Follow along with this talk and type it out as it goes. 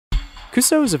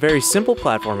Kuso is a very simple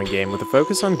platforming game with a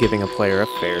focus on giving a player a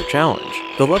fair challenge.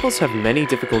 The levels have many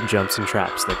difficult jumps and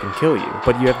traps that can kill you,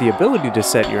 but you have the ability to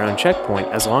set your own checkpoint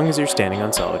as long as you're standing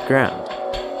on solid ground.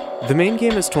 The main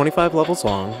game is 25 levels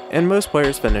long, and most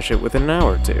players finish it within an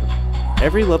hour or two.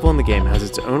 Every level in the game has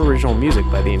its own original music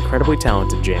by the incredibly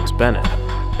talented James Bennett.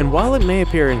 And while it may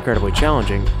appear incredibly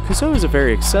challenging, Kuso is a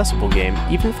very accessible game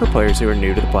even for players who are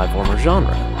new to the platformer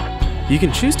genre. You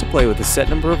can choose to play with a set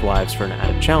number of lives for an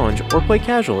added challenge, or play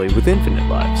casually with infinite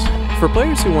lives. For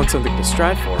players who want something to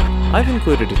strive for, I've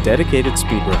included a dedicated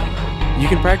speedrun. You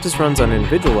can practice runs on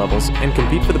individual levels and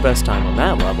compete for the best time on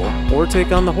that level, or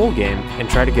take on the whole game and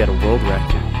try to get a world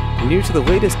record. New to the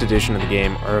latest edition of the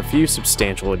game are a few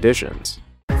substantial additions.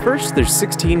 First, there's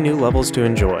 16 new levels to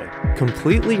enjoy,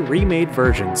 completely remade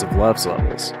versions of Love's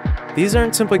levels. These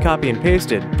aren't simply copy and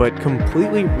pasted, but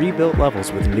completely rebuilt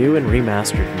levels with new and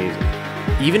remastered music.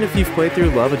 Even if you've played through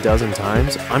Love a dozen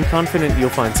times, I'm confident you'll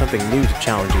find something new to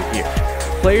challenge you here.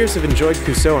 Players have enjoyed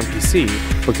Kuso on PC,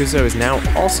 but Kuso is now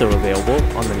also available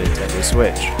on the Nintendo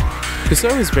Switch.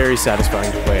 Kuso is very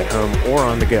satisfying to play at home or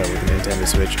on the go with the Nintendo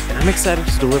Switch, and I'm excited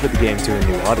to deliver the game to a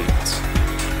new audience.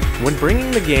 When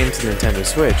bringing the game to the Nintendo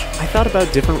Switch, I thought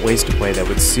about different ways to play that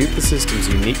would suit the system's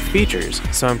unique features,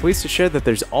 so I'm pleased to share that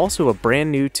there's also a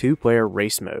brand new 2-player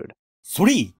race mode.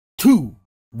 3, 2,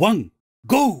 1,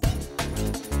 go!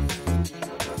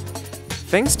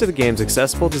 Thanks to the game's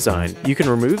accessible design, you can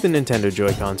remove the Nintendo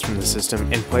Joy-Cons from the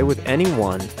system and play with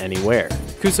anyone, anywhere.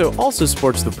 Kuso also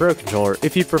sports the Pro Controller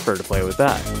if you prefer to play with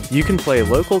that. You can play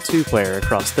local 2-player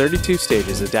across 32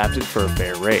 stages adapted for a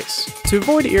fair race. To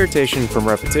avoid irritation from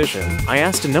repetition, I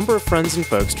asked a number of friends and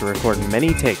folks to record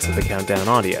many takes of the countdown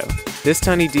audio. This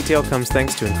tiny detail comes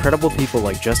thanks to incredible people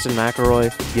like Justin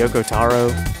McElroy, Yoko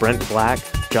Taro, Brent Black,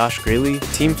 Josh Greeley,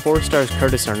 Team 4-Star's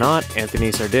Curtis Arnott,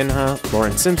 Anthony Sardinha,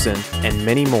 Lauren Simpson, and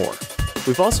many more.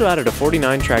 We've also added a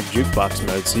 49-track jukebox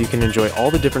mode so you can enjoy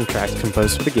all the different tracks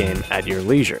composed for the game at your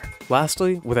leisure.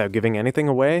 Lastly, without giving anything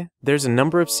away, there's a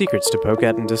number of secrets to poke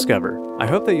at and discover. I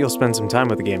hope that you'll spend some time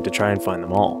with the game to try and find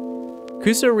them all.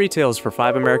 Kuso retails for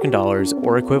 $5 American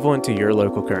or equivalent to your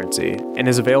local currency, and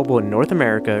is available in North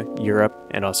America, Europe,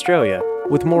 and Australia,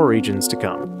 with more regions to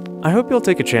come. I hope you'll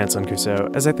take a chance on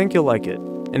Kuso, as I think you'll like it.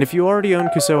 And if you already own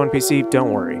Kuso on PC,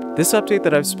 don't worry. This update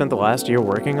that I've spent the last year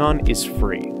working on is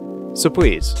free. So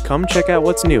please, come check out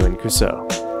what's new in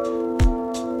Kuso.